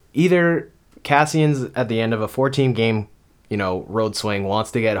either Cassian's at the end of a 14 game, road swing,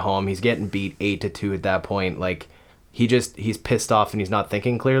 wants to get home. He's getting beat 8-2 at that point. Like, he's pissed off and he's not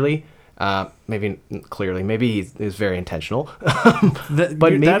thinking clearly. Maybe he's very intentional.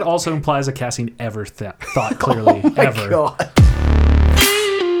 That also implies that Cassian ever thought clearly. Oh my ever. God.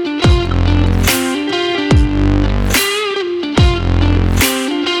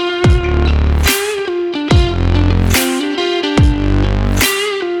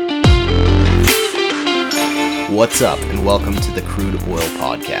 What's up, and welcome to the Crude Oil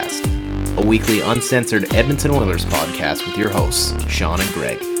Podcast, a weekly uncensored Edmonton Oilers podcast with your hosts, Sean and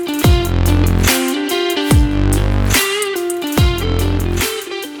Greg.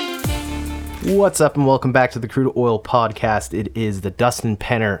 What's up, and welcome back to the Crude Oil Podcast. It is the Dustin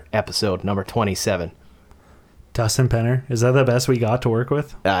Penner episode, number 27. Dustin Penner? Is that the best we got to work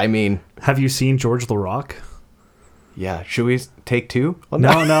with? I mean... Have you seen George LaRock? Yeah, should we take two?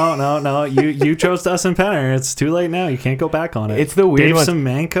 No. You chose Dustin Penner. It's too late now. You can't go back on it. It's the weird Dave ones.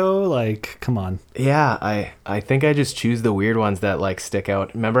 Semenko, like, come on. Yeah, I think I just choose the weird ones that, like, stick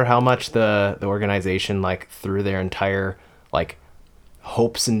out. Remember how much the organization, like, threw their entire, like,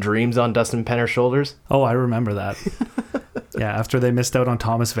 hopes and dreams on Dustin Penner's shoulders? Oh, I remember that. Yeah, after they missed out on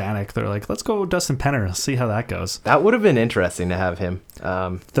Thomas Vanek, they're like, let's go Dustin Penner. Let's see how that goes. That would have been interesting to have him.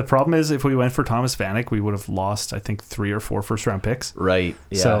 The problem is, if we went for Thomas Vanek, we would have lost, I think, 3 or 4 first-round picks. Right,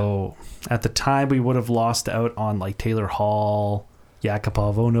 yeah. So, at the time, we would have lost out on, like, Taylor Hall,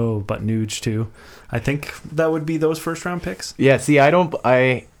 Yakupov, Ono, but Nuge, too. I think that would be those first-round picks. Yeah, see,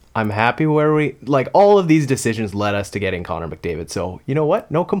 I'm happy where all of these decisions led us to getting Connor McDavid. So, you know what?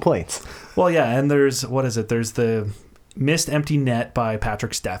 No complaints. Well, yeah, and there's the missed empty net by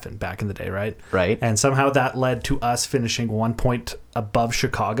Patrick Steffen back in the day, right? Right. And somehow that led to us finishing 1 point above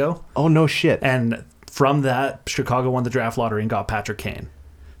Chicago. Oh, no shit. And from that, Chicago won the draft lottery and got Patrick Kane.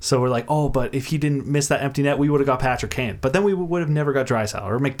 So we're like, oh, but if he didn't miss that empty net, we would have got Patrick Kane. But then we would have never got Draisaitl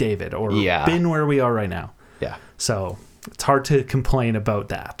or McDavid or been where we are right now. Yeah. So it's hard to complain about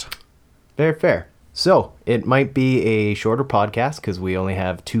that. Very fair. So it might be a shorter podcast because we only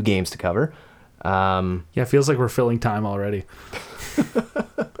have 2 games to cover. Yeah, it feels like we're filling time already.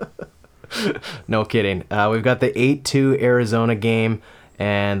 No kidding. We've got the 8-2 Arizona game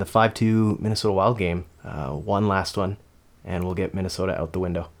and the 5-2 Minnesota Wild game. One last one, and we'll get Minnesota out the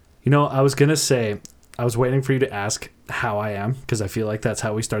window. I was going to say, I was waiting for you to ask how I am, because I feel like that's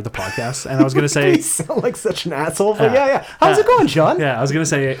how we start the podcast. And I was going to say... You sound like such an asshole, but yeah. How's it going, Sean? Yeah, I was going to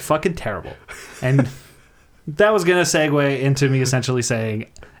say fucking terrible. And that was going to segue into me essentially saying...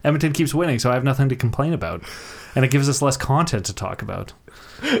 Edmonton keeps winning, so I have nothing to complain about. And it gives us less content to talk about.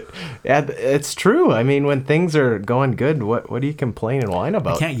 Yeah, it's true. I mean, when things are going good, what do you complain and whine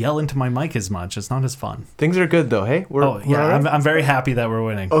about? I can't yell into my mic as much. It's not as fun. Things are good, though, hey? We're I'm very happy that we're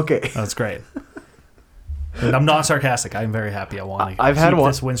winning. Okay. That's great. And I'm not sarcastic. I'm very happy. I want to keep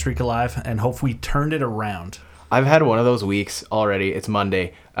this win streak alive and hope we turned it around. I've had one of those weeks already. It's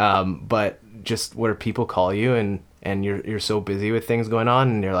Monday. But just where people call you and you're so busy with things going on,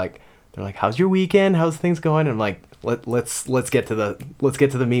 and they're like, how's your weekend? How's things going? And I'm like, let's get to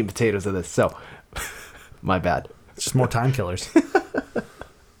the meat and potatoes of this. So, my bad. It's just more time killers.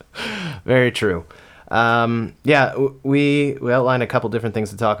 Very true. Yeah, we outlined a couple different things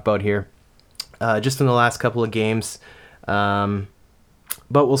to talk about here, just in the last couple of games. But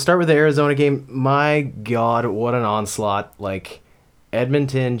we'll start with the Arizona game. My God, what an onslaught! Like,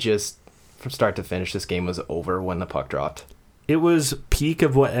 Edmonton just, from start to finish, this game was over when the puck dropped. It was peak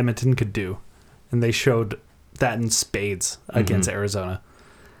of what Edmonton could do, and they showed that in spades against Arizona.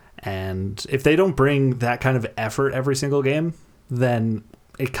 And if they don't bring that kind of effort every single game, then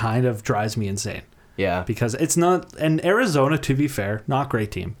it kind of drives me insane. Yeah. Because it's not... And Arizona, to be fair, not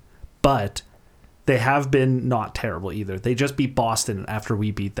great team, but they have been not terrible either. They just beat Boston after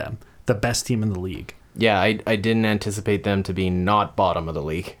we beat them, the best team in the league. Yeah, I didn't anticipate them to be not bottom of the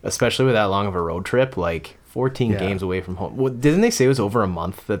league, especially with that long of a road trip, like 14 games away from home. Well, didn't they say it was over a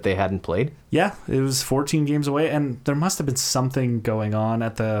month that they hadn't played? Yeah, it was 14 games away, and there must have been something going on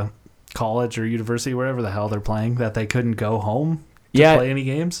at the college or university, wherever the hell they're playing, that they couldn't go home to play any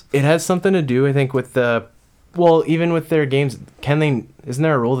games. It has something to do, I think, with the... Well, even with their games, isn't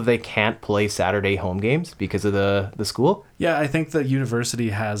there a rule that they can't play Saturday home games because of the school? Yeah, I think the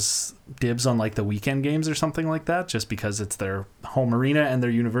university has dibs on like the weekend games or something like that, just because it's their home arena and they're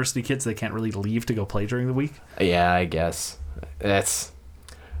university kids. They can't really leave to go play during the week. Yeah, I guess. It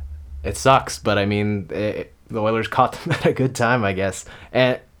sucks, but I mean, the Oilers caught them at a good time, I guess.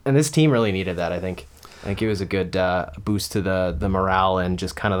 And this team really needed that, I think. I think it was a good boost to the morale and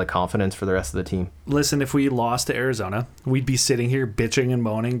just kind of the confidence for the rest of the team. Listen, if we lost to Arizona, we'd be sitting here bitching and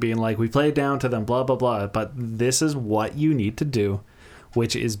moaning, being like, we played down to them, blah, blah, blah. But this is what you need to do,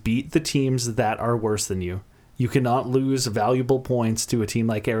 which is beat the teams that are worse than you. You cannot lose valuable points to a team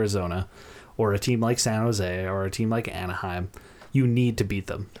like Arizona or a team like San Jose or a team like Anaheim. You need to beat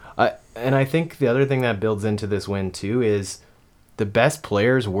them. And I think the other thing that builds into this win, too, is the best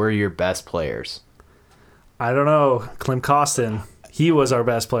players were your best players. I don't know. Klim Kostin, he was our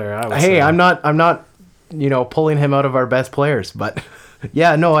best player, I would say. I'm not, pulling him out of our best players. But,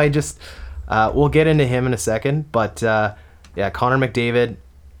 yeah, no, I just... we'll get into him in a second. But, Connor McDavid,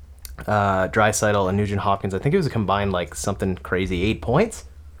 Draisaitl, and Nugent Hopkins, I think it was a combined, something crazy, 8 points?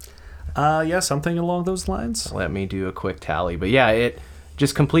 Yeah, something along those lines. Let me do a quick tally. But, yeah, it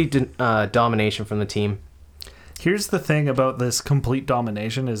just complete domination from the team. Here's the thing about this complete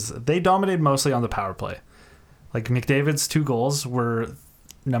domination is they dominated mostly on the power play. Like McDavid's 2 goals were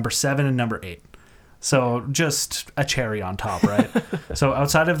number 7 and number 8. So just a cherry on top, right? So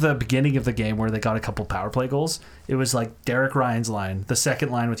outside of the beginning of the game where they got a couple power play goals, it was like Derek Ryan's line, the second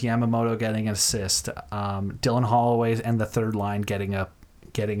line with Yamamoto getting an assist, Dylan Holloway and the third line getting a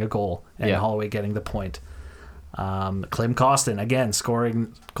goal, and Holloway getting the point. Klim Kostin, again,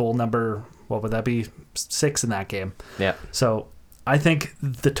 scoring goal number, what would that be, 6 in that game. Yeah. So I think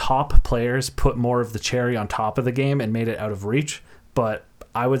the top players put more of the cherry on top of the game and made it out of reach, but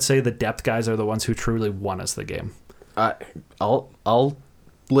I would say the depth guys are the ones who truly won us the game. I'll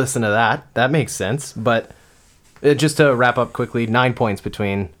listen to that. That makes sense. But just to wrap up quickly, 9 points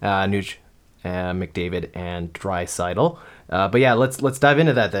between Nuge, McDavid, and Draisaitl. But yeah, let's dive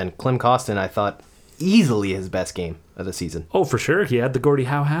into that then. Klim Kostin, I thought, easily his best game of the season. Oh, for sure. He had the Gordie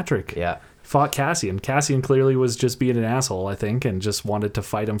Howe hat trick. Yeah. Fought Cassian. Cassian clearly was just being an asshole, I think, and just wanted to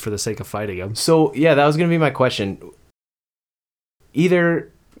fight him for the sake of fighting him. So, yeah, that was going to be my question.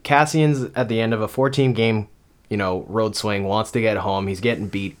 Either Cassian's at the end of a 14 game, road swing, wants to get home. He's getting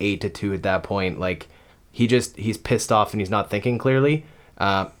beat 8-2 at that point. He's pissed off and he's not thinking clearly.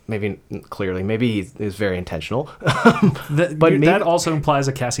 Maybe he's very intentional. But that also implies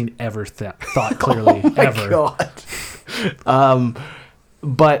that Cassian ever thought clearly, ever. God.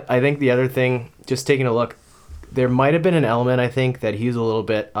 But I think the other thing, just taking a look, there might have been an element, I think, that he was a little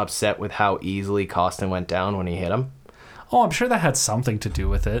bit upset with how easily Kostin went down when he hit him. Oh, I'm sure that had something to do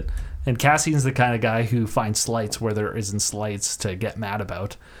with it. And Cassian's the kind of guy who finds slights where there isn't slights to get mad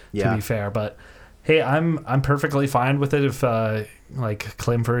about, to be fair. But hey, I'm perfectly fine with it if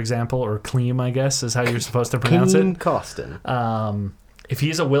Klim, for example, or Klim, I guess, is how you're supposed to pronounce Klim it. Kostin. If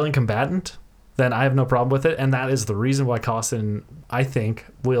he's a willing combatant, then I have no problem with it. And that is the reason why Kostin, I think,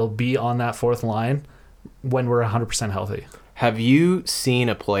 will be on that fourth line when we're 100% healthy. Have you seen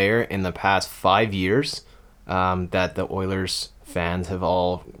a player in the past 5 years that the Oilers fans have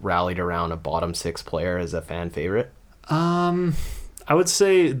all rallied around a bottom 6 player as a fan favorite? I would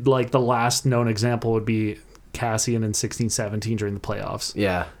say the last known example would be Cassian in 16-17 during the playoffs.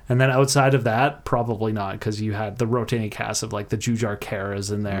 Yeah. And then outside of that, probably not, because you had the rotating cast of the Jujar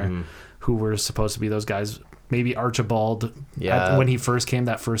Karas in there, who were supposed to be those guys. Maybe Archibald. Yeah. When he first came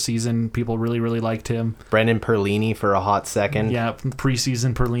that first season, people really, really liked him. Brendan Perlini for a hot second. Yeah,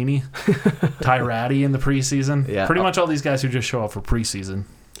 preseason Perlini. Ty Ratty in the preseason. Yeah. Pretty much all these guys who just show up for preseason.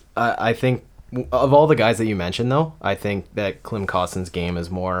 I think, of all the guys that you mentioned, though, I think that Klim Kostin's game is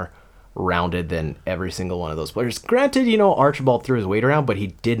more rounded than every single one of those players. Granted, Archibald threw his weight around, but he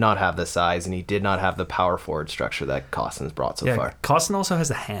did not have the size and he did not have the power forward structure that Kostin's brought so far. Kostin also has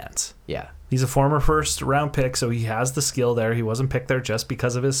the hands. Yeah. He's a former first round pick, so he has the skill there. He wasn't picked there just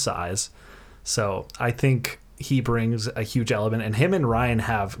because of his size. So I think he brings a huge element, and him and Ryan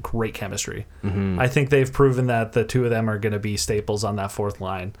have great chemistry. Mm-hmm. I think they've proven that the two of them are going to be staples on that fourth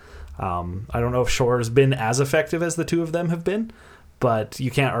line. I don't know if Shore's been as effective as the two of them have been, but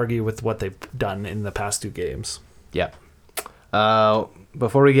you can't argue with what they've done in the past 2 games. Yeah.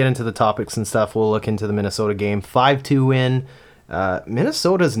 Before we get into the topics and stuff, we'll look into the Minnesota game. 5-2 win.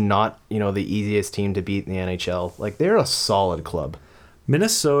 Minnesota's not, the easiest team to beat in the NHL. They're a solid club.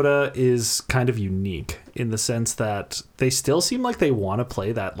 Minnesota is kind of unique in the sense that they still seem like they want to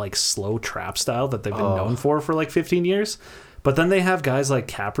play that slow trap style that they've been known for 15 years. But then they have guys like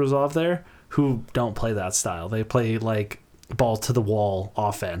Kaprizov there who don't play that style. They play ball to the wall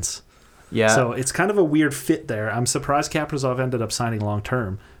offense. Yeah. So it's kind of a weird fit there. I'm surprised Kaprizov ended up signing long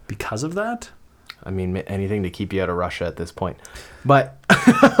term because of that. I mean, anything to keep you out of Russia at this point. But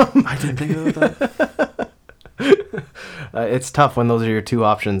I didn't think about that. It's tough when those are your 2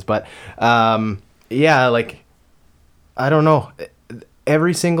 options. But I don't know.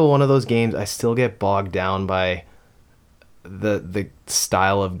 every single one of those games, I still get bogged down by the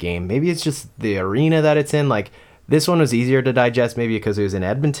style of game. Maybe it's just the arena that it's in. Like, this one was easier to digest, maybe because it was in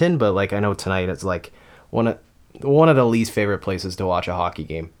Edmonton, but like I know tonight it's like one of the least favorite places to watch a hockey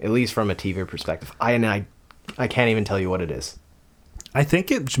game, at least from a TV perspective. I can't even tell you what it is. I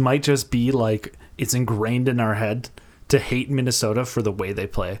think it might just be like it's ingrained in our head to hate Minnesota for the way they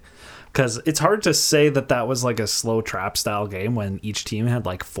play. Because it's hard to say that was like a slow trap style game when each team had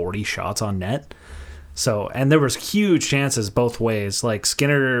like 40 shots on net. So, and there was huge chances both ways. Like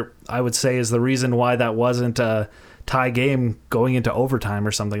Skinner, I would say, is the reason why that wasn't a tie game going into overtime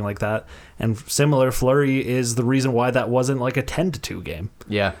or something like that. And similar, Fleury is the reason why that wasn't like a 10-2 game.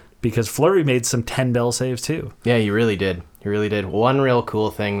 Yeah. Because Fleury made some 10-0 saves too. Yeah, he really did. He really did. One real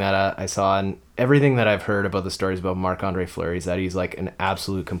cool thing that I saw, and everything that I've heard about the stories about Marc-Andre Fleury is that he's like an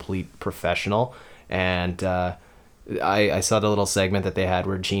absolute complete professional. And I saw the little segment that they had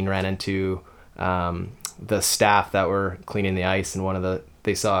where Gene ran into the staff that were cleaning the ice, and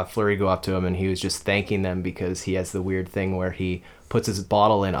they saw Fleury go up to him, and he was just thanking them because he has the weird thing where he puts his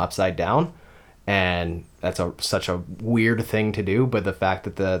bottle in upside down, and that's such a weird thing to do. But the fact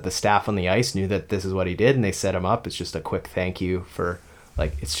that the staff on the ice knew that this is what he did, and they set him up, it's just a quick thank you for,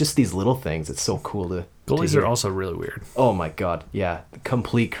 like, it's just these little things. It's so cool to Goalies hear. are also really weird. Oh my god, yeah,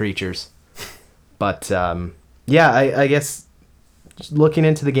 complete creatures. But yeah, I guess looking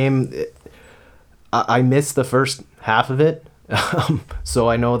into the game, I missed the first half of it, so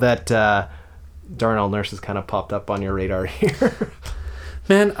I know that Darnell Nurse has kind of popped up on your radar here.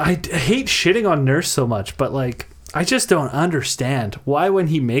 Man, I hate shitting on Nurse so much, but like, I just don't understand why when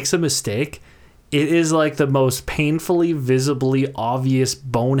he makes a mistake, it is like the most painfully, visibly obvious,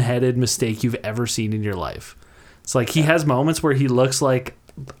 boneheaded mistake you've ever seen in your life. It's like he has moments where he looks like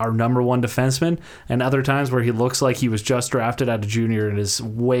our number one defenseman, and other times where he looks like he was just drafted out of junior and is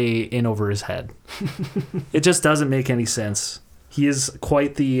way in over his head. It just doesn't make any sense. He is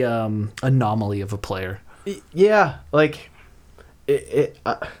quite the anomaly of a player. Yeah, like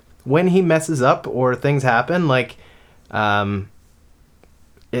when he messes up or things happen, like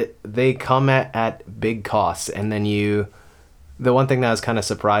they come at big costs, and then the one thing that I was kind of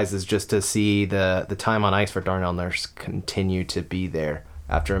surprised is just to see the time on ice for Darnell Nurse continue to be there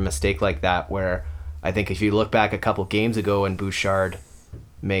after a mistake like that, where I think if you look back a couple games ago and Bouchard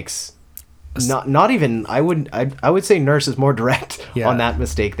makes not even, I would say Nurse is more direct on that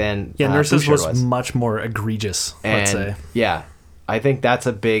mistake than Nurse's Bouchard was much more egregious, let's say. Yeah, I think that's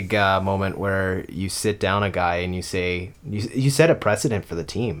a big moment where you sit down a guy and you say you set a precedent for the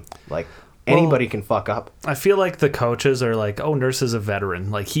team. Like, anybody can fuck up. I feel like the coaches are like, oh, Nurse is a veteran.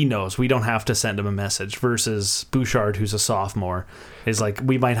 Like, he knows. We don't have to send him a message. Versus Bouchard, who's a sophomore, is like,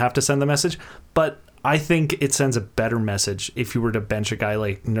 we might have to send the message. But I think it sends a better message if you were to bench a guy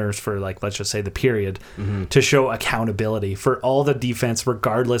like Nurse for, like, let's just say the period, to show accountability for all the defense,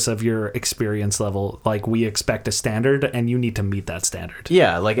 regardless of your experience level. Like, we expect a standard, and you need to meet that standard.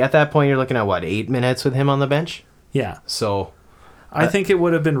 Yeah, like at that point, you're looking at, 8 minutes with him on the bench? Yeah. So I think it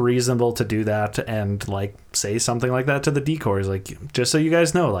would have been reasonable to do that and like say something like that to the decors, like, just so you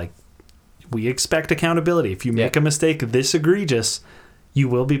guys know, like, we expect accountability. If you make a mistake this egregious, you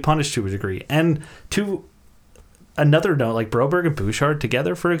will be punished to a degree. And to another note, like Broberg and Bouchard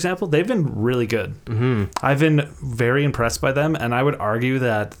together, for example, they've been really good. I've been very impressed by them, and I would argue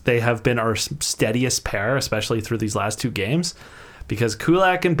that they have been our steadiest pair, especially through these last two games. Because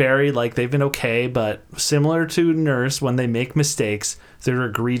Kulak and Barry, like, they've been okay, but similar to Nurse, when they make mistakes, they're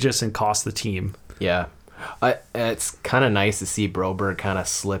egregious and cost the team. Yeah. It's kind of nice to see Broberg kind of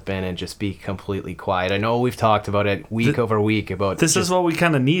slip in and just be completely quiet. I know we've talked about it week over week about this is what we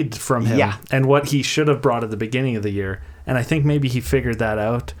kind of need from him, and what he should have brought at the beginning of the year. And I think maybe he figured that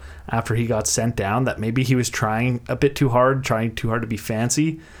out after he got sent down, that maybe he was trying a bit too hard to be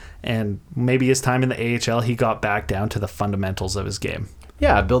fancy. And maybe his time in the AHL, he got back down to the fundamentals of his game.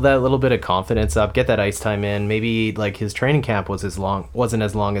 Yeah, build that little bit of confidence up, get that ice time in. Maybe like his training camp wasn't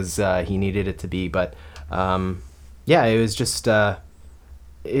as long as he needed it to be, but yeah, it was just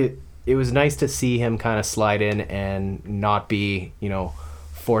it was nice to see him kind of slide in and not be,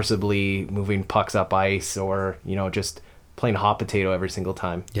 forcibly moving pucks up ice or, just playing hot potato every single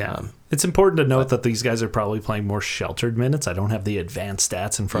time. Yeah. It's important to note that these guys are probably playing more sheltered minutes. I don't have the advanced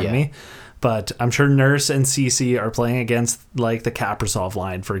stats in front of me, but I'm sure Nurse and CC are playing against like the Kaprasov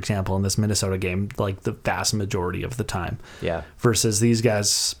line, for example, in this Minnesota game, like the vast majority of the time. Yeah. Versus these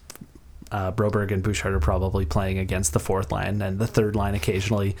guys, Broberg and Bouchard are probably playing against the fourth line and the third line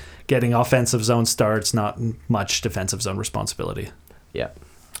occasionally, getting offensive zone starts, not much defensive zone responsibility. Yeah.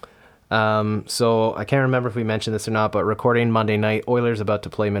 So I can't remember if we mentioned this or not, but recording Monday night, Oilers about to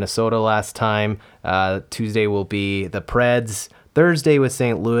play Minnesota last time. Tuesday will be the Preds. Thursday with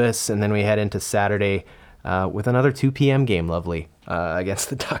St. Louis, and then we head into Saturday with another 2 p.m. game, lovely, against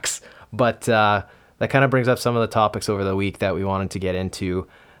the Ducks. But that kind of brings up some of the topics over the week that we wanted to get into.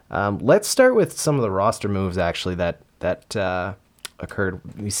 Let's start with some of the roster moves, actually, that occurred.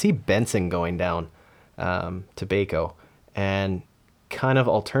 We see Benson going down to Baco, and kind of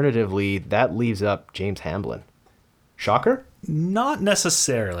alternatively, that leaves up James Hamblin. Shocker? Not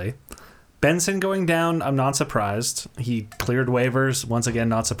necessarily. Benson going down, I'm not surprised. He cleared waivers. Once again,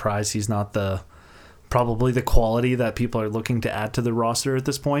 not surprised. He's not probably the quality that people are looking to add to the roster at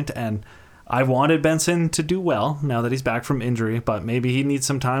this point. And I wanted Benson to do well now that he's back from injury, but maybe he needs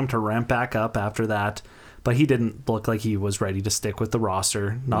some time to ramp back up after that. But he didn't look like he was ready to stick with the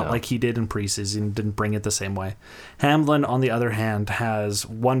roster, not like he did in preseason, didn't bring it the same way. Hamblin, on the other hand, has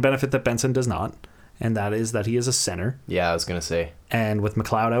one benefit that Benson does not, and that is that he is a center. Yeah, I was going to say. And with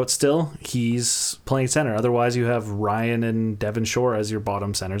McLeod out still, he's playing center. Otherwise, you have Ryan and Devin Shore as your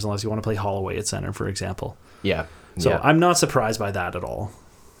bottom centers, unless you want to play Holloway at center, for example. Yeah. So I'm not surprised by that at all.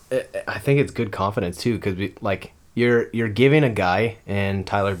 I think it's good confidence, too, because, like, you're giving a guy and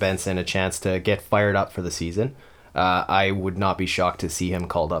Tyler Benson a chance to get fired up for the season. I would not be shocked to see him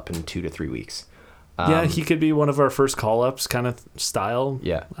called up in 2 to 3 weeks. Yeah, he could be one of our first call-ups kind of style.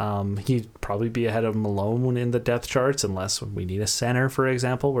 Yeah. He'd probably be ahead of Malone in the depth charts, unless we need a center, for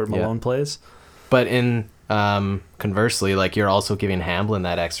example, where Malone plays. But in conversely, like, you're also giving Hamblin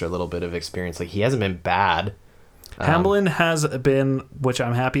that extra little bit of experience. Like, he hasn't been bad. Hamblin has been, which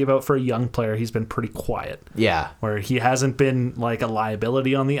I'm happy about for a young player, he's been pretty quiet. Yeah. Where he hasn't been like a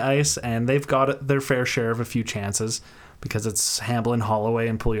liability on the ice, and they've got their fair share of a few chances because it's Hamblin, Holloway,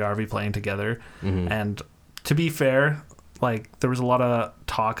 and Puljujarvi playing together. Mm-hmm. And to be fair, like, there was a lot of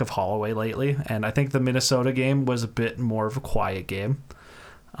talk of Holloway lately, and I think the Minnesota game was a bit more of a quiet game,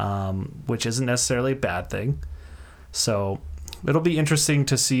 which isn't necessarily a bad thing. So it'll be interesting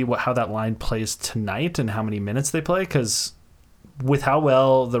to see how that line plays tonight and how many minutes they play, because with how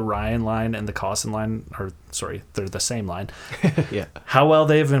well the Ryan line and the Kostin line, they're the same line. Yeah. How well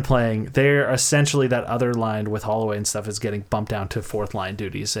they've been playing, they're essentially that other line with Holloway and stuff is getting bumped down to fourth line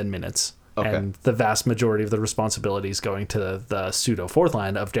duties and minutes. Okay. And the vast majority of the responsibilities going to the pseudo fourth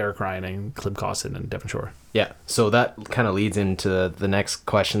line of Derek Ryan and Klim Kostin and Devin Shore. Yeah. So that kind of leads into the next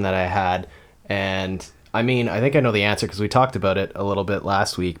question that I had. And I mean, I think I know the answer because we talked about it a little bit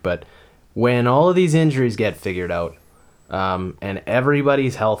last week, but when all of these injuries get figured out and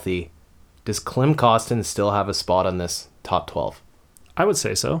everybody's healthy, does Klim Kostin still have a spot on this top 12? I would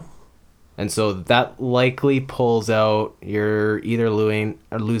say so. And so that likely pulls out, you're either losing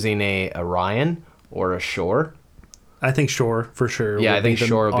a Ryan or a Shore. I think Shore for sure. Yeah, I think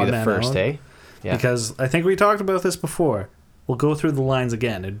Shore would be the first, eh? Yeah. Because I think we talked about this before. We'll go through the lines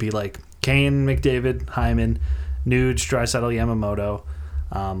again. It'd be like Kane, McDavid, Hyman, Nuge, Draisaitl, Yamamoto,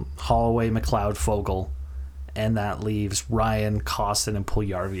 Holloway, McLeod, Fogle, and that leaves Ryan, Kostin, and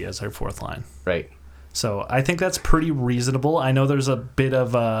Puljujarvi as our fourth line. Right. So I think that's pretty reasonable. I know there's a bit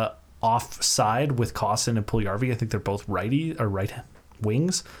of a offside with Kostin and Puljujarvi. I think they're both right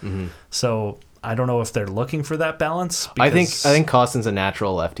wings. Mm-hmm. So I don't know if they're looking for that balance. I think Kostin's a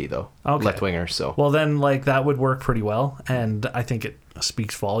natural lefty though. Okay. Left winger. So well, then like that would work pretty well, and I think it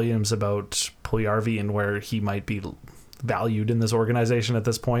speaks volumes about Puljujarvi and where he might be valued in this organization at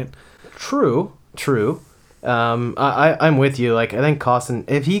this point. True. I'm with you. Like, I think Kostin,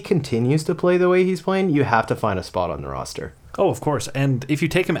 if he continues to play the way he's playing, you have to find a spot on the roster. Oh, of course. And if you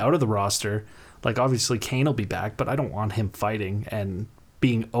take him out of the roster, like obviously Kane will be back, but I don't want him fighting and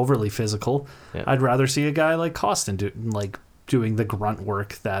being overly physical. Yeah. I'd rather see a guy like Kostin doing the grunt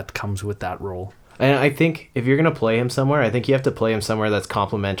work that comes with that role. And I think if you're going to play him somewhere, I think you have to play him somewhere that's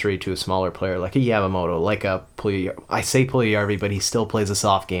complementary to a smaller player, like a Yamamoto, like a Puljujarvi. I say Puljujarvi, but he still plays a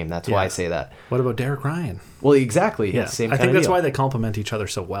soft game. That's why I say that. What about Derek Ryan? Well, exactly. Yeah, same I think that's deal. why they complement each other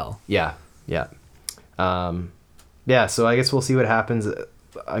so well. Yeah. So I guess we'll see what happens.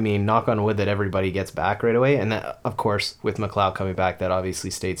 I mean, knock on wood that everybody gets back right away. And that, of course, with McLeod coming back, that obviously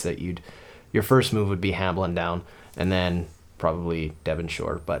states that your first move would be Hamblin down and then probably Devin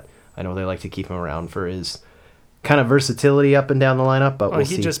Shore. But I know they like to keep him around for his kind of versatility up and down the lineup. But we'll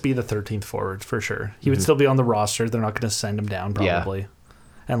see. He'd just be the 13th forward for sure. He would still be on the roster. They're not going to send him down probably. Yeah.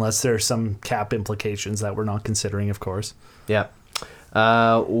 Unless there's some cap implications that we're not considering, of course. Yeah.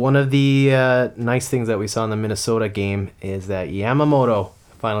 One of the nice things that we saw in the Minnesota game is that Yamamoto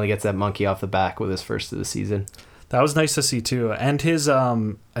finally gets that monkey off the back with his first of the season. That was nice to see too. And his,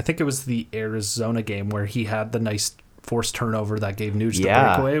 I think it was the Arizona game where he had the nice forced turnover that gave Nuge the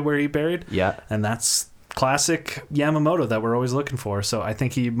Yeah. breakaway where he buried. Yeah. And that's classic Yamamoto that we're always looking for. So I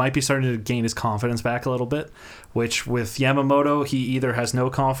think he might be starting to gain his confidence back a little bit, which with Yamamoto, he either has no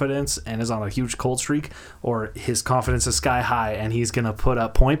confidence and is on a huge cold streak, or his confidence is sky high and he's going to put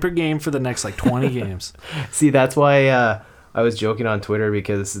up point per game for the next like 20 games. See, that's why I was joking on Twitter,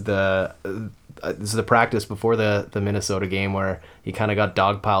 because this is the practice before the Minnesota game where he kind of got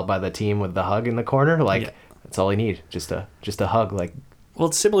dogpiled by the team with the hug in the corner. Like, that's all he need, just a hug. Like, well,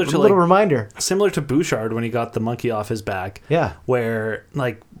 it's similar to a little reminder. Similar to Bouchard when he got the monkey off his back. Yeah. Where,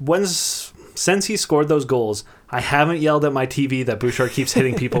 like, since he scored those goals, I haven't yelled at my TV that Bouchard keeps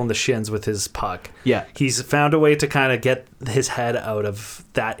hitting people in the shins with his puck. Yeah. He's found a way to kind of get his head out of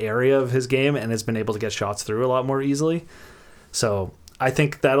that area of his game and has been able to get shots through a lot more easily. So I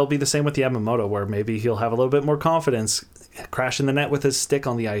think that'll be the same with Yamamoto, where maybe he'll have a little bit more confidence crashing the net with his stick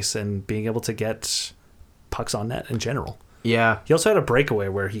on the ice and being able to get pucks on net in general. Yeah. He also had a breakaway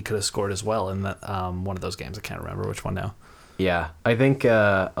where he could have scored as well in that one of those games. I can't remember which one now. Yeah. I think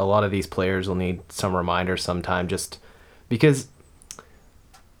a lot of these players will need some reminder sometime, just because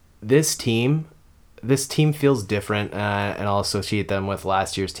this team feels different, and I'll associate them with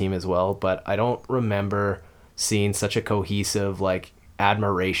last year's team as well, but I don't remember seeing such a cohesive, like,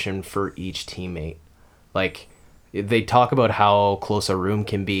 admiration for each teammate. Like, they talk about how close a room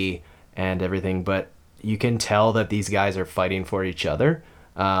can be and everything, but you can tell that these guys are fighting for each other.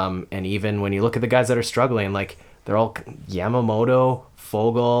 And even when you look at the guys that are struggling, like, they're all Yamamoto,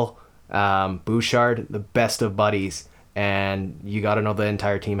 Fogle, Bouchard, the best of buddies. And you got to know the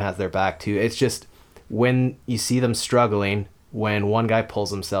entire team has their back too. It's just when you see them struggling, when one guy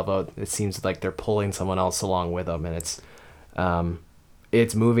pulls himself out, it seems like they're pulling someone else along with them. And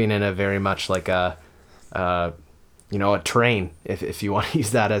it's moving in a very much like a train, if you want to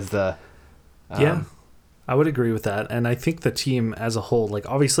use that as the... Yeah, I would agree with that. And I think the team as a whole, like,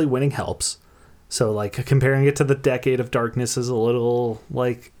 obviously winning helps. So, like, comparing it to the Decade of Darkness is a little,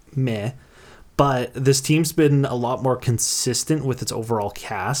 like, meh. But this team's been a lot more consistent with its overall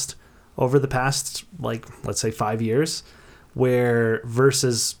cast over the past, like, let's say 5 years. Where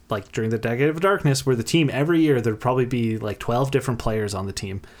versus, like, during the Decade of Darkness, where the team every year there'd probably be like 12 different players on the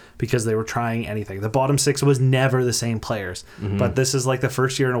team because they were trying anything. The bottom six was never the same players. Mm-hmm. But this is like the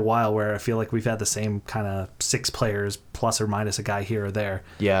first year in a while where I feel like we've had the same kind of 6 players plus or minus a guy here or there.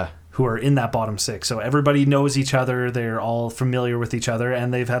 Yeah. Who are in that bottom 6. So everybody knows each other. They're all familiar with each other,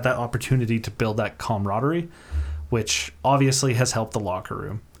 and they've had that opportunity to build that camaraderie, which obviously has helped the locker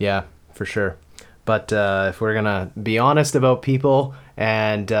room. Yeah, for sure. But if we're going to be honest about people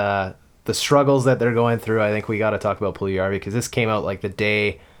and the struggles that they're going through, I think we got to talk about Puljujarvi, because this came out like the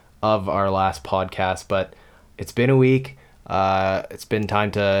day of our last podcast. But it's been a week. It's been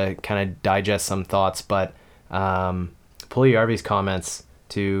time to kind of digest some thoughts. But Puljujarvi's comments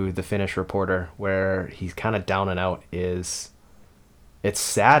to the Finnish reporter, where he's kind of down and out, it's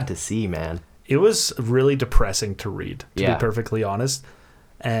sad to see, man. It was really depressing to read, to be perfectly honest.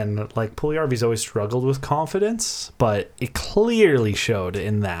 And, like, Puljujarvi's always struggled with confidence, but it clearly showed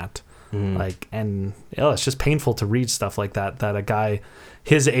in that. Like, and it's just painful to read stuff like that a guy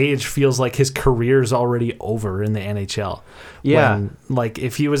his age feels like his career's already over in the NHL. Yeah. When, like,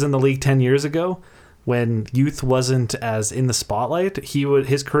 if he was in the league 10 years ago, when youth wasn't as in the spotlight,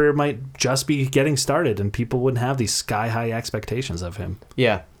 his career might just be getting started, and people wouldn't have these sky-high expectations of him.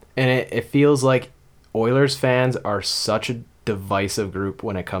 Yeah, and it feels like Oilers fans are such a divisive group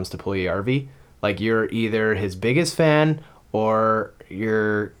when it comes to Puljujarvi. Like, you're either his biggest fan or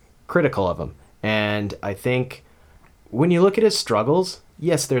you're critical of him. And I think when you look at his struggles,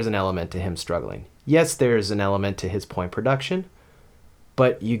 yes, there's an element to him struggling. Yes, there's an element to his point production.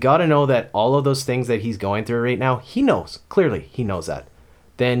 But you got to know that all of those things that he's going through right now, he knows. Clearly, he knows that.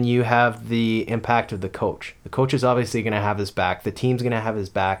 Then you have the impact of the coach. The coach is obviously going to have his back. The team's going to have his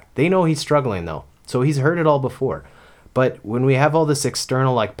back. They know he's struggling, though. So he's heard it all before. But when we have all this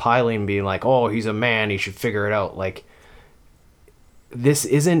external, like, piling, being like, oh, he's a man, he should figure it out. Like, this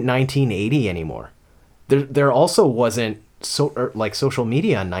isn't 1980 anymore. There also wasn't social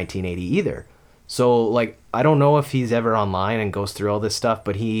media in 1980 either. So, like, I don't know if he's ever online and goes through all this stuff,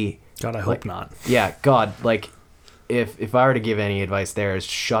 but God, I hope not. Yeah, God, like, if I were to give any advice there, is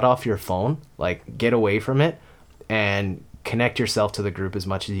shut off your phone, like, get away from it, and connect yourself to the group as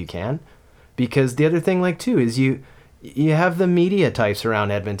much as you can. Because the other thing, like, too, is you have the media types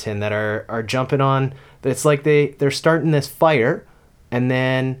around Edmonton that are jumping on. It's like they're starting this fire, and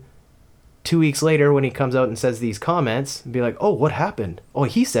then 2 weeks later, when he comes out and says these comments, be like, oh, what happened? Oh,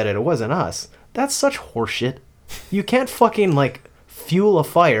 he said it wasn't us. That's such horseshit. You can't fucking, like, fuel a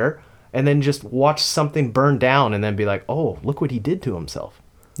fire and then just watch something burn down and then be like, oh, look what he did to himself.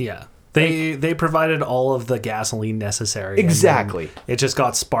 Yeah. They provided all of the gasoline necessary. Exactly. It just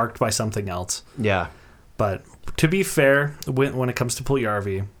got sparked by something else. Yeah. But to be fair, when it comes to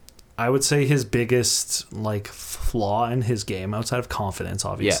Puljujarvi, I would say his biggest like flaw in his game, outside of confidence,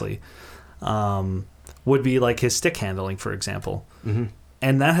 obviously, would be like his stick handling, for example. Mm-hmm.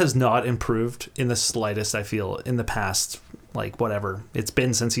 And that has not improved in the slightest, I feel, in the past, like, whatever. It's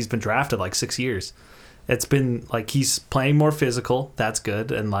been since he's been drafted, like, 6 years. It's been, like, he's playing more physical. That's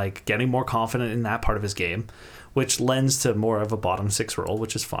good. And, like, getting more confident in that part of his game, which lends to more of a bottom six role,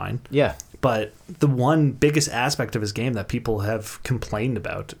 which is fine. Yeah. But the one biggest aspect of his game that people have complained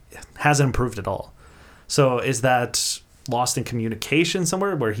about hasn't improved at all. So is that lost in communication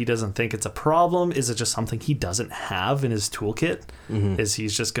somewhere where he doesn't think it's a problem? Is it just something he doesn't have in his toolkit? Mm-hmm. Is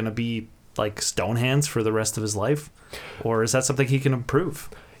he's just going to be like stone hands for the rest of his life? Or is that something he can improve?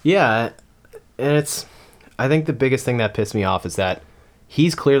 Yeah. And I think the biggest thing that pissed me off is that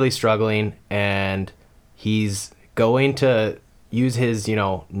he's clearly struggling and he's going to use his,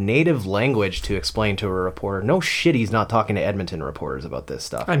 native language to explain to a reporter. No shit, he's not talking to Edmonton reporters about this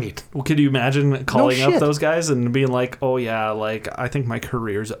stuff. I mean, could you imagine calling up those guys and being like, oh yeah, like, I think my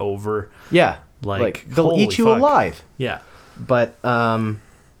career's over. Yeah. Like they'll eat you alive. Yeah. But the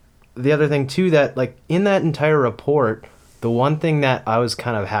other thing too, that like in that entire report, the one thing that I was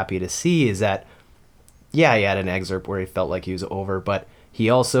kind of happy to see is that, yeah, he had an excerpt where he felt like he was over, but he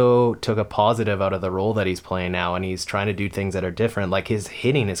also took a positive out of the role that he's playing now, and he's trying to do things that are different. Like his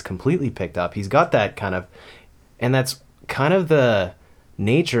hitting is completely picked up. He's got that kind of, and that's kind of the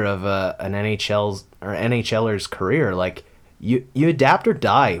nature of an NHLer's career. Like you adapt or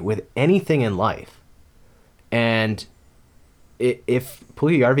die with anything in life, and if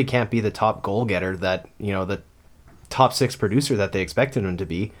Puljujarvi can't be the top goal getter that the top six producer that they expected him to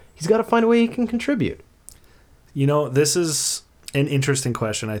be, he's got to find a way he can contribute. This is an interesting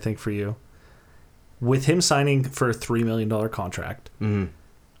question, I think, for you. With him signing for a $3 million contract, mm-hmm.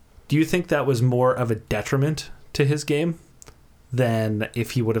 do you think that was more of a detriment to his game than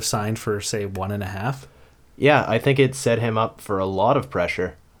if he would have signed for, say, 1.5? Yeah, I think it set him up for a lot of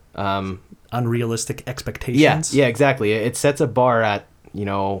pressure. Unrealistic expectations? Yeah, exactly. It sets a bar at,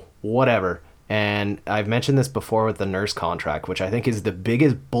 whatever. And I've mentioned this before with the Nurse contract, which I think is the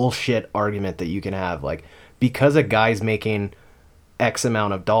biggest bullshit argument that you can have. Like, because a guy's making X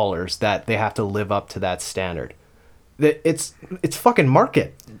amount of dollars, that they have to live up to that standard. It's fucking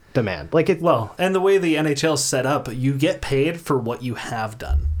market demand. Like and the way the NHL is set up, you get paid for what you have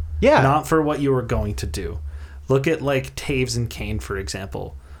done. Yeah. Not for what you were going to do. Look at like Taves and Kane, for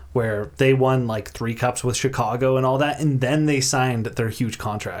example, where they won like 3 cups with Chicago and all that, and then they signed their huge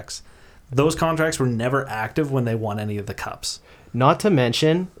contracts. Those contracts were never active when they won any of the cups. Not to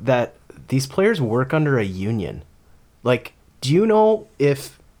mention that these players work under a union. Like, do you know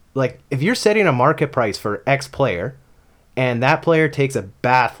if you're setting a market price for X player and that player takes a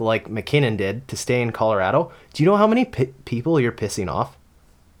bath like McKinnon did to stay in Colorado, do you know how many people you're pissing off?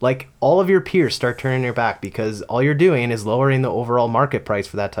 Like, all of your peers start turning their back because all you're doing is lowering the overall market price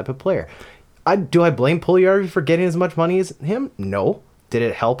for that type of player. Do I blame Puljujarvi for getting as much money as him? No. Did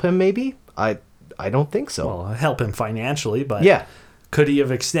it help him maybe? I don't think so. Well, help him financially, but yeah. Could he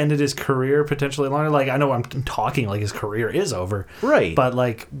have extended his career potentially longer? Like, I know I'm talking like his career is over. Right. But,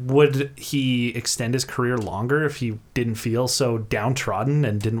 like, would he extend his career longer if he didn't feel so downtrodden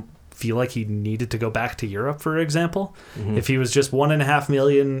and didn't feel like he needed to go back to Europe, for example? Mm-hmm. If he was just $1.5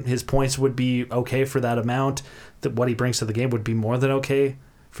 million, his points would be okay for that amount. That what he brings to the game would be more than okay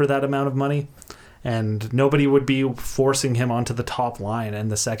for that amount of money. And nobody would be forcing him onto the top line and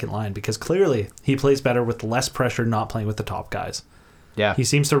the second line because clearly he plays better with less pressure not playing with the top guys. Yeah. He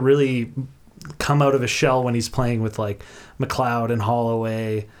seems to really come out of his shell when he's playing with like McLeod and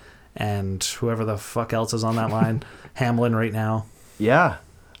Holloway and whoever the fuck else is on that line, Hamlin right now. Yeah.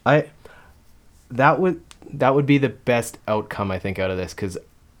 That would be the best outcome, I think, out of this, because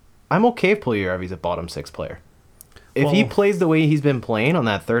I'm okay if Puljujarvi's a bottom 6 player. If he plays the way he's been playing on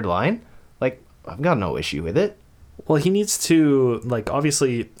that third line, like, I've got no issue with it. Well, he needs to, like,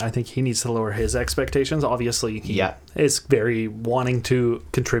 obviously, I think he needs to lower his expectations. Obviously, he is very wanting to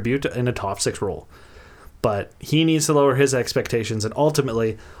contribute in a top 6 role. But he needs to lower his expectations, and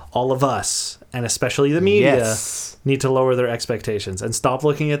ultimately, all of us, and especially the media, need to lower their expectations and stop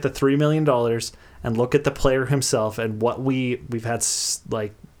looking at the $3 million and look at the player himself and what we've had,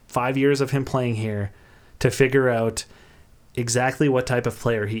 like, 5 years of him playing here to figure out exactly what type of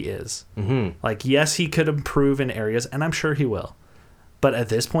player he is. Mm-hmm. Like, yes, he could improve in areas, and I'm sure he will. But at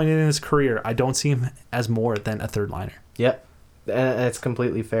this point in his career, I don't see him as more than a third liner. Yep. And it's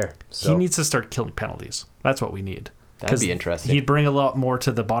completely fair. So he needs to start killing penalties. That's what we need. that'd be interesting. He'd bring a lot more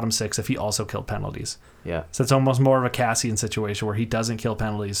to the bottom six if he also killed penalties. Yeah. So it's almost more of a Cassian situation where he doesn't kill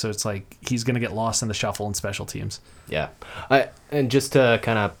penalties, so it's like he's going to get lost in the shuffle in special teams. Yeah. And just to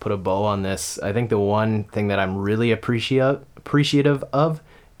kind of put a bow on this, I think the one thing that I'm really appreciative of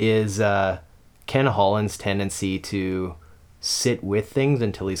is Ken Holland's tendency to sit with things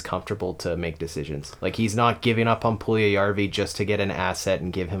until he's comfortable to make decisions. Like, he's not giving up on Puljujarvi just to get an asset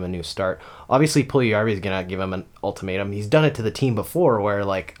and give him a new start. Obviously, Puljujarvi is going to give him an ultimatum. He's done it to the team before where,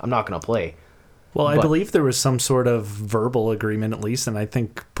 like, I'm not going to play. Well, I believe there was some sort of verbal agreement at least, and I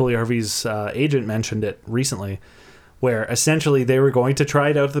think Puljujarvi's agent mentioned it recently, where essentially they were going to try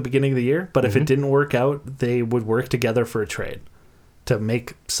it out at the beginning of the year, but if it didn't work out, they would work together for a trade to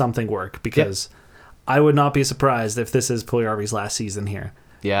make something work, because I would not be surprised if this is Puljujarvi's last season here.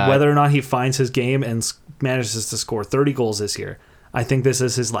 Yeah. Whether or not he finds his game and manages to score 30 goals this year, I think this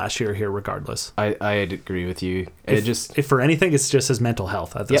is his last year here regardless. I'd agree with you. If for anything, it's just his mental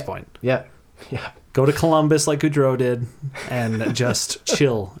health at this point. Yeah. Go to Columbus like Goudreau did and just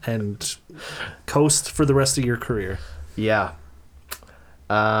chill and coast for the rest of your career. Yeah.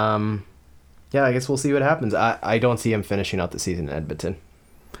 I guess we'll see what happens. I don't see him finishing out the season in Edmonton.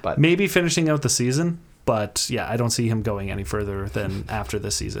 But maybe finishing out the season, but yeah, I don't see him going any further than after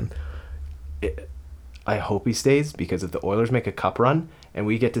this season. I hope he stays, because if the Oilers make a cup run and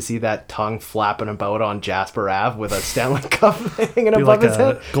we get to see that tongue flapping about on Jasper Ave with a Stanley Cup hanging above like his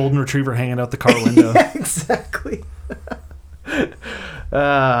head. Golden retriever hanging out the car window. Yeah, exactly.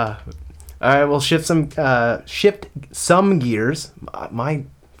 All right, we'll shift some gears. My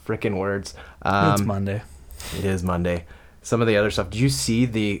freaking words. It's Monday. It is Monday. Some of the other stuff. Did you see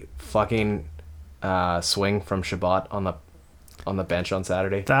the fucking swing from Chabot on the bench on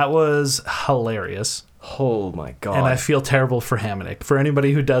Saturday? That was hilarious. Oh my god. And I feel terrible for Hamonic. For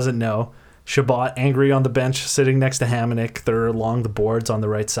anybody who doesn't know, Chabot angry on the bench sitting next to Hamonic. They're along the boards on the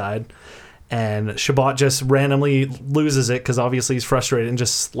right side. And Chabot just randomly loses it because obviously he's frustrated and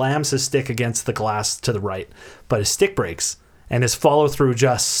just slams his stick against the glass to the right. But his stick breaks. And his follow-through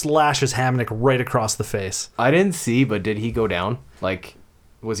just slashes Hamonic right across the face. I didn't see, but did he go down? Like,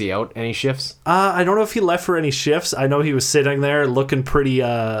 was he out any shifts? I don't know if he left for any shifts. I know he was sitting there looking pretty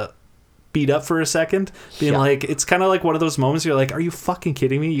beat up for a second. Being like, it's kind of like one of those moments you're like, are you fucking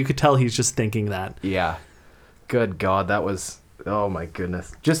kidding me? You could tell he's just thinking that. Yeah. Good God, that was... Oh my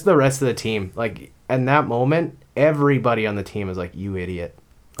goodness. Just the rest of the team. Like, in that moment, everybody on the team is like, you idiot.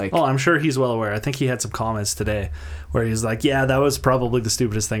 Like, I'm sure he's well aware. I think he had some comments today where he's like, yeah, that was probably the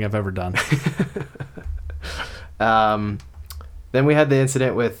stupidest thing I've ever done. Then we had the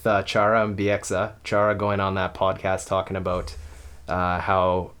incident with Chara and Bieksa. Chara going on that podcast talking about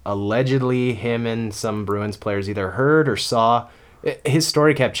how allegedly him and some Bruins players either heard or saw. His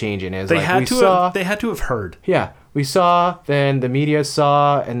story kept changing. It was they had to have heard. Yeah, we saw, then the media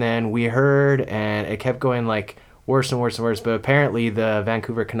saw, and then we heard, and it kept going like worse and worse and worse. But apparently the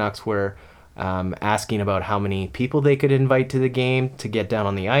Vancouver Canucks were asking about how many people they could invite to the game to get down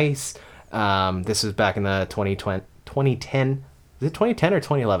on the ice. This was back in the 2010. Is it 2010 or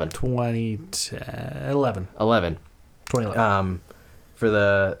 2011? 2011. 2011. For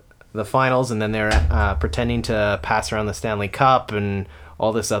the finals, and then they're pretending to pass around the Stanley Cup and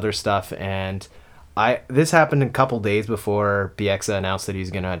all this other stuff. And this happened a couple days before Bieksa announced that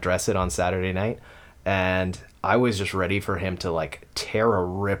he's going to address it on Saturday night. And I was just ready for him to like tear a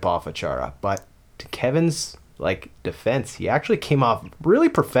rip off of Chara. But to Kevin's like defense, he actually came off really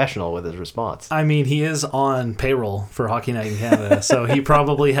professional with his response. I mean, he is on payroll for Hockey Night in Canada, so he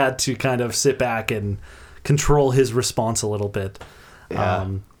probably had to kind of sit back and control his response a little bit. Yeah.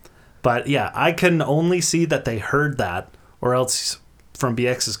 But yeah, I can only see that they heard that, or else from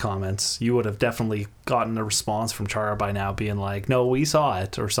BX's comments, you would have definitely gotten a response from Chara by now being like, no, we saw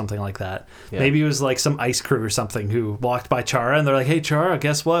it, or something like that. Yeah. Maybe it was like some ice crew or something who walked by Chara and they're like, hey, Chara,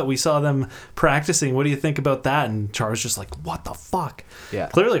 guess what? We saw them practicing. What do you think about that? And Chara's just like, what the fuck? Yeah.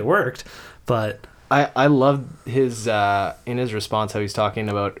 Clearly it worked, but... I love his, in his response, how he's talking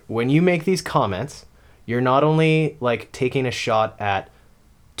about when you make these comments, you're not only like taking a shot at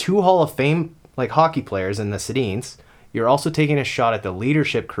two Hall of Fame like hockey players in the Sedins, you're also taking a shot at the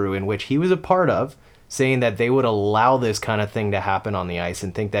leadership crew in which he was a part of, saying that they would allow this kind of thing to happen on the ice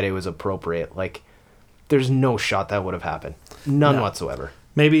and think that it was appropriate. Like, there's no shot that would have happened. None whatsoever.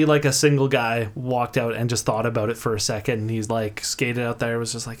 Maybe like a single guy walked out and just thought about it for a second, and he's like skated out there,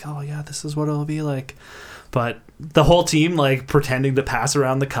 was just like, oh yeah, this is what it'll be like. But the whole team like pretending to pass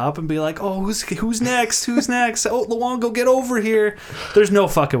around the cup and be like, oh, who's next? Who's next? Oh, Luongo, get over here. There's no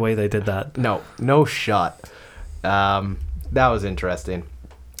fucking way they did that. No shot. that was interesting.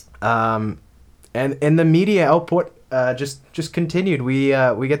 And the media output just continued. We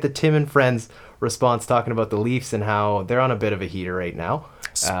get the Tim and Friends response talking about the Leafs and how they're on a bit of a heater right now.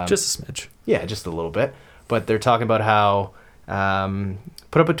 Just a smidge. Yeah, just a little bit. But they're talking about how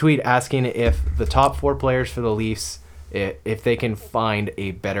put up a tweet asking if the top 4 players for the Leafs, if they can find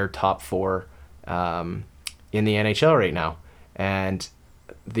a better top 4 in the NHL right now. And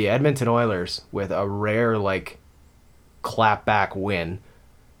the Edmonton Oilers, with a rare like clapback win,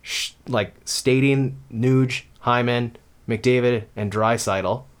 like stating Nuge, Hyman, McDavid, and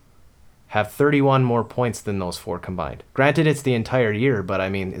Draisaitl have 31 more points than those 4 combined. Granted, it's the entire year, but I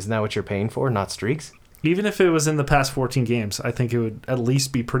mean, isn't that what you're paying for, not streaks? Even if it was in the past 14 games, I think it would at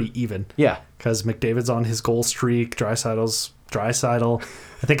least be pretty even. Yeah. Because McDavid's on his goal streak, Draisaitl's Draisaitl.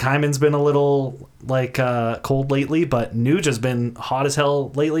 I think Hyman's been a little cold lately, but Nuge has been hot as hell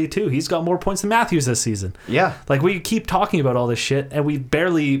lately too. He's got more points than Matthews this season. Yeah. Like, we keep talking about all this shit, and we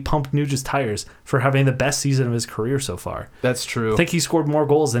barely pumped Nuge's tires for having the best season of his career so far. That's true. I think he scored more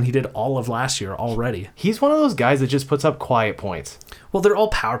goals than he did all of last year already. He's one of those guys that just puts up quiet points. Well, they're all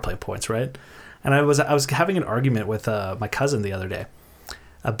power play points, right? And I was having an argument with my cousin the other day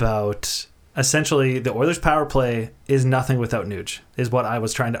about essentially the Oilers' power play is nothing without Nuge, is what I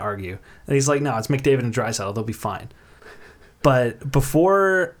was trying to argue. And he's like, no, it's McDavid and Draisaitl. They'll be fine. But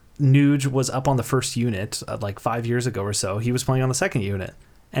before Nuge was up on the first unit, like 5 years ago or so, he was playing on the second unit.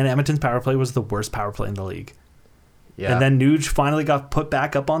 And Edmonton's power play was the worst power play in the league. Yeah. And then Nuge finally got put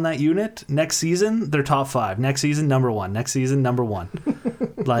back up on that unit. Next season, they're top 5. Next season, number 1. Next season, number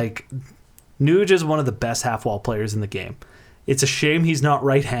 1. Like, Nuge is one of the best half-wall players in the game. It's a shame he's not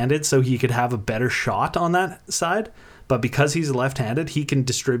right-handed, so he could have a better shot on that side. But because he's left-handed, he can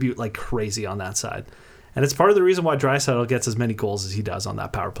distribute like crazy on that side. And it's part of the reason why Draisaitl gets as many goals as he does on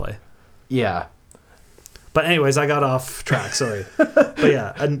that power play. Yeah. But anyways, I got off track, sorry. But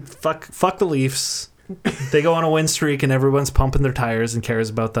yeah, and fuck the Leafs. They go on a win streak and everyone's pumping their tires and cares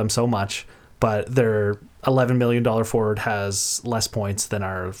about them so much. But their $11 million forward has less points than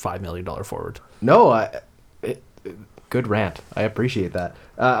our $5 million forward. No, good rant. I appreciate that.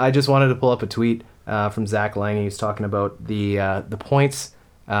 I just wanted to pull up a tweet from Zach Lang. He's talking about the points,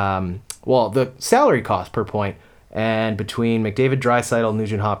 the salary cost per point, and between McDavid, Draisaitl,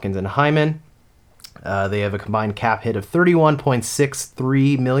 Nugent Hopkins, and Hyman, they have a combined cap hit of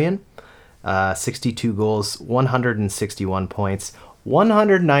 $31.63 million, 62 goals, 161 points,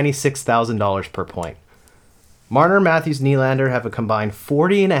 $196,000 per point. Marner, Matthews, Nylander have a combined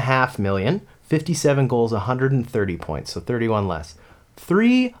 $40.5 million, 57 goals, 130 points, so 31 less.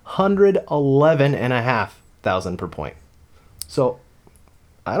 $311,500 per point. So,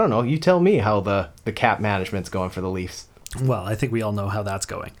 I don't know. You tell me how the cap management's going for the Leafs. Well, I think we all know how that's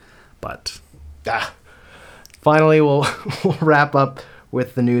going, but finally, we'll wrap up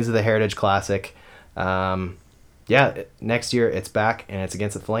with the news of the Heritage Classic. Next year it's back and it's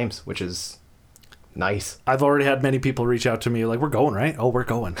against the Flames, which is nice. I've already had many people reach out to me like, we're going, right? Oh, we're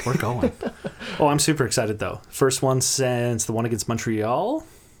going. Oh, I'm super excited though. First one since the one against Montreal.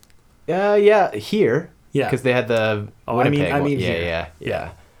 Here. Yeah, because they had the Winnipeg. I mean,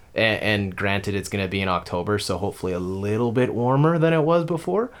 yeah. And granted, it's going to be in October, so hopefully a little bit warmer than it was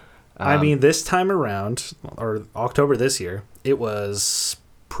before. This time around, or October this year, it was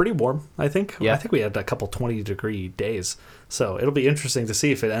pretty warm, I think. Yeah. I think we had a couple 20-degree days. So it'll be interesting to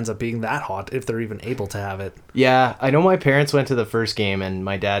see if it ends up being that hot, if they're even able to have it. Yeah, I know my parents went to the first game, and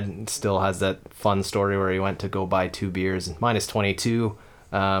my dad still has that fun story where he went to go buy 2 beers, minus 22,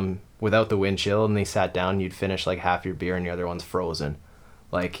 without the wind chill, and they sat down, you'd finish like half your beer and the other one's frozen.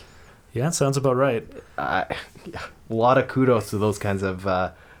 Like, yeah, it sounds about right. A lot of kudos to those kinds of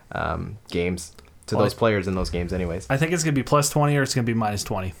games, to those players in those games anyways. I think it's going to be plus 20 or it's going to be minus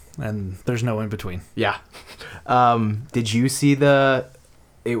 20, and there's no in between. Yeah. Did you see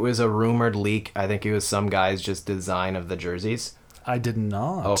it was a rumored leak, I think it was some guy's just design of the jerseys? I did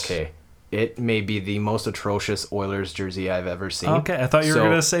not. Okay. It may be the most atrocious Oilers jersey I've ever seen. Okay, I thought you were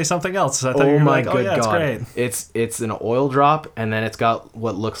going to say something else. I thought you were like, oh yeah, God. It's great. It's an oil drop, and then it's got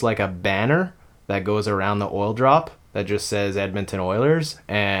what looks like a banner that goes around the oil drop that just says Edmonton Oilers,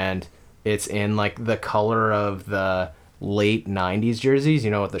 and it's in like the color of the late 90s jerseys,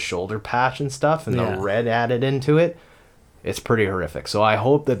 with the shoulder patch and stuff, and the red added into it. It's pretty horrific. So I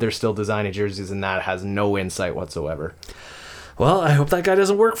hope that they're still designing jerseys and that has no insight whatsoever. Well, I hope that guy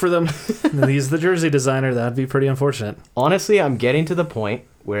doesn't work for them. He's the jersey designer. That'd be pretty unfortunate. Honestly, I'm getting to the point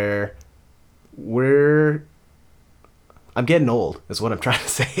where I'm getting old, is what I'm trying to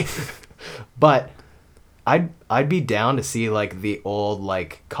say. But I'd be down to see like the old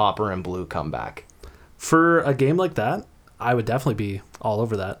like copper and blue come back. For a game like that, I would definitely be all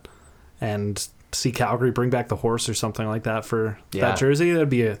over that. And see Calgary bring back the horse or something like that for that jersey. That'd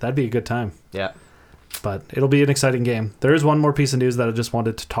be a good time. Yeah. But it'll be an exciting game. There is one more piece of news that I just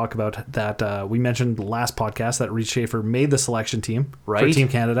wanted to talk about that we mentioned last podcast, that Reece Schaefer made the selection team for Team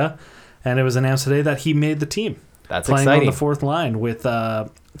Canada. And it was announced today that he made the team. That's playing exciting. On the fourth line with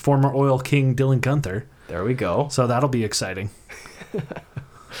former Oil King Dylan Guenther. There we go. So that'll be exciting.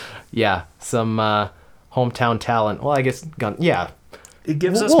 Yeah, some hometown talent. Well, I guess, It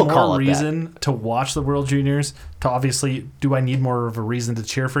gives us more reason to watch the World Juniors. To obviously, do I need more of a reason to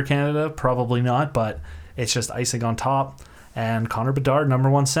cheer for Canada? Probably not, but it's just icing on top. And Connor Bedard, number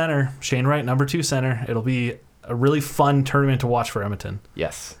 1 center. Shane Wright, number 2 center. It'll be a really fun tournament to watch for Edmonton.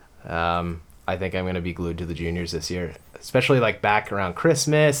 Yes. I think I'm going to be glued to the juniors this year, especially like back around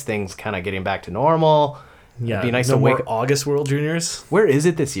Christmas, things kind of getting back to normal. Yeah, it'd be nice no to more August World Juniors. Where is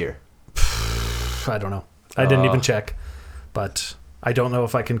it this year? I don't know. I didn't even check, but I don't know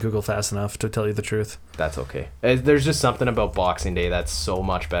if I can Google fast enough to tell you the truth. That's okay. There's just something about Boxing Day that's so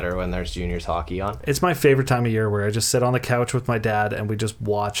much better when there's juniors hockey on. It's my favorite time of year where I just sit on the couch with my dad and we just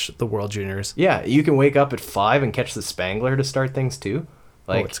watch the World Juniors. Yeah, you can wake up at 5 and catch the Spangler to start things too.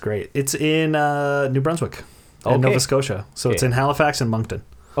 Like, it's great. It's in New Brunswick and Nova Scotia. So it's in Halifax and Moncton.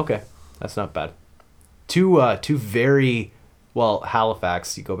 Okay, that's not bad. Two very,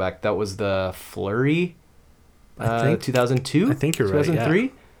 Halifax, you go back, that was the Fleury, 2002? I think you're right,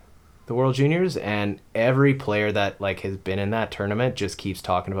 2003? The World Juniors, and every player that has been in that tournament just keeps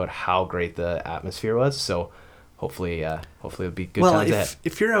talking about how great the atmosphere was. So hopefully it'll be good times ahead.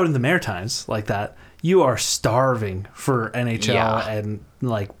 If you're out in the Maritimes like that, you are starving for NHL and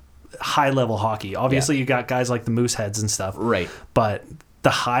high level hockey. Obviously, you got guys like the Mooseheads and stuff, right? But the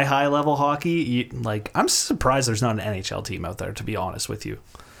high level hockey, I'm surprised there's not an NHL team out there. To be honest with you,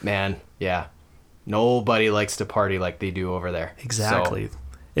 man, yeah, nobody likes to party like they do over there. Exactly. So.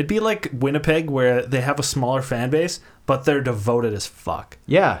 It'd be like Winnipeg, where they have a smaller fan base, but they're devoted as fuck.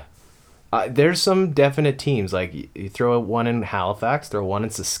 Yeah. There's some definite teams. Like, you throw one in Halifax, throw one in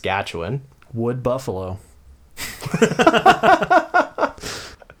Saskatchewan. Wood Buffalo.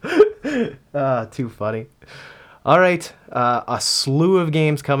 Too funny. All right. A slew of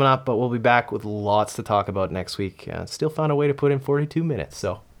games coming up, but we'll be back with lots to talk about next week. Still found a way to put in 42 minutes,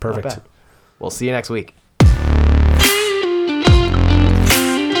 so perfect. We'll see you next week.